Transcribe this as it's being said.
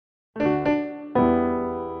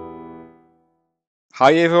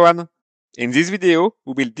Hi everyone! In this video,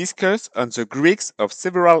 we will discuss on the Greeks of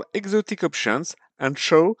several exotic options and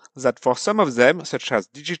show that for some of them, such as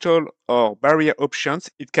digital or barrier options,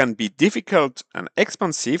 it can be difficult and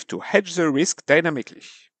expensive to hedge the risk dynamically.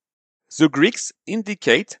 The Greeks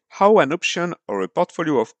indicate how an option or a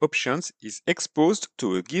portfolio of options is exposed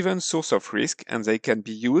to a given source of risk and they can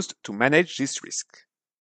be used to manage this risk.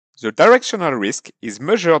 The directional risk is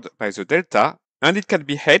measured by the delta and it can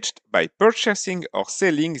be hedged by purchasing or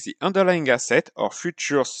selling the underlying asset or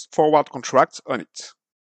futures forward contracts on it.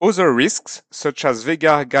 Other risks, such as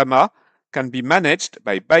Vega Gamma, can be managed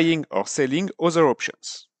by buying or selling other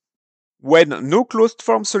options. When no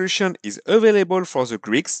closed-form solution is available for the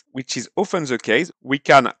Greeks, which is often the case, we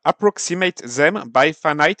can approximate them by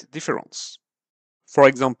finite difference. For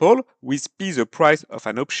example, with P the price of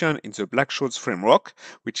an option in the Black-Scholes framework,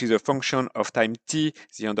 which is a function of time t,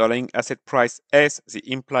 the underlying asset price S, the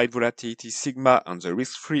implied volatility sigma, and the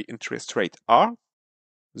risk-free interest rate R,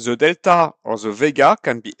 the delta or the vega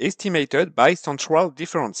can be estimated by central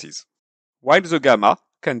differences, while the gamma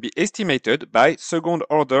can be estimated by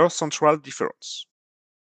second-order central difference.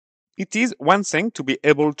 It is one thing to be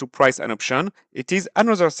able to price an option, it is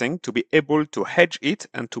another thing to be able to hedge it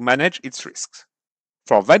and to manage its risks.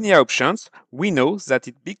 For vanilla options, we know that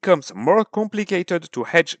it becomes more complicated to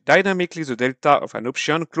hedge dynamically the delta of an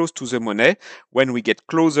option close to the money when we get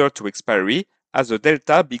closer to expiry, as the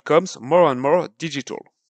delta becomes more and more digital.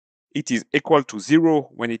 It is equal to 0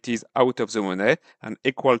 when it is out of the money and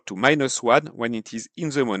equal to -1 when it is in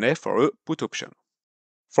the money for a put option.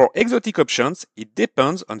 For exotic options, it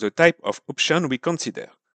depends on the type of option we consider.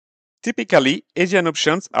 Typically, Asian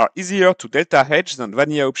options are easier to delta hedge than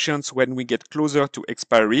vanilla options when we get closer to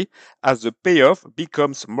expiry, as the payoff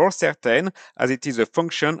becomes more certain as it is a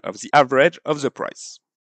function of the average of the price.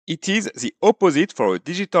 It is the opposite for a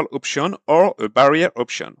digital option or a barrier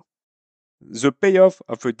option. The payoff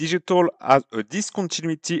of a digital has a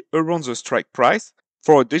discontinuity around the strike price.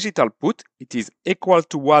 For a digital put, it is equal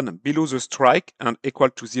to 1 below the strike and equal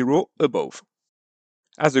to 0 above.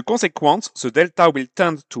 As a consequence, the delta will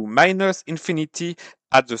tend to -infinity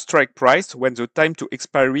at the strike price when the time to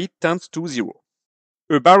expiry tends to 0.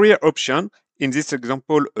 A barrier option, in this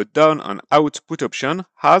example a down and out put option,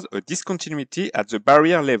 has a discontinuity at the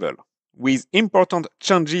barrier level, with important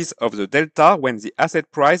changes of the delta when the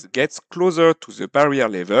asset price gets closer to the barrier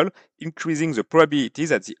level, increasing the probability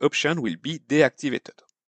that the option will be deactivated.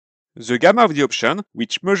 The gamma of the option,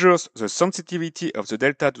 which measures the sensitivity of the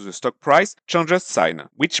delta to the stock price, changes sign,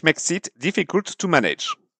 which makes it difficult to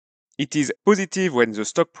manage. It is positive when the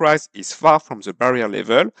stock price is far from the barrier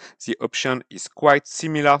level. The option is quite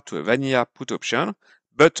similar to a vanilla put option,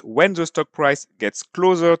 but when the stock price gets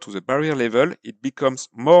closer to the barrier level, it becomes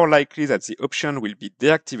more likely that the option will be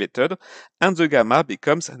deactivated and the gamma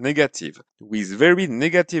becomes negative, with very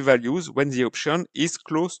negative values when the option is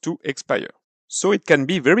close to expire. So it can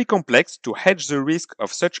be very complex to hedge the risk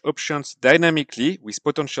of such options dynamically with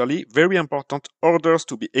potentially very important orders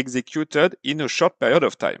to be executed in a short period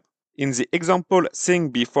of time. In the example seen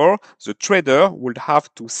before, the trader would have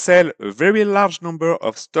to sell a very large number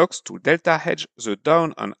of stocks to delta hedge the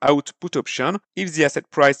down and out put option if the asset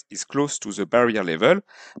price is close to the barrier level,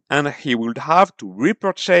 and he would have to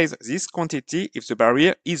repurchase this quantity if the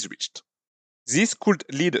barrier is reached. This could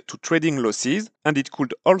lead to trading losses, and it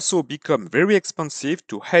could also become very expensive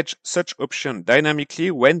to hedge such option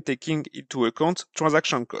dynamically when taking into account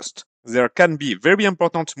transaction cost. There can be very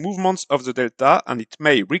important movements of the delta, and it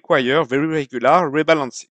may require very regular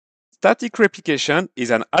rebalancing. Static replication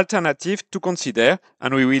is an alternative to consider,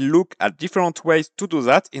 and we will look at different ways to do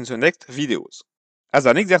that in the next videos. As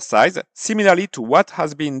an exercise, similarly to what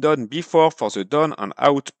has been done before for the down and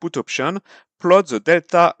out put option, plot the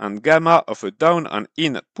delta and gamma of a down and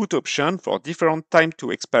in put option for different time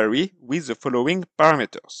to expiry with the following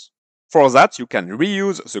parameters. For that, you can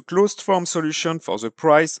reuse the closed-form solution for the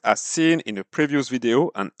price as seen in a previous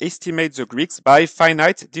video and estimate the Greeks by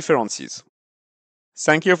finite differences.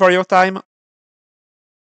 Thank you for your time.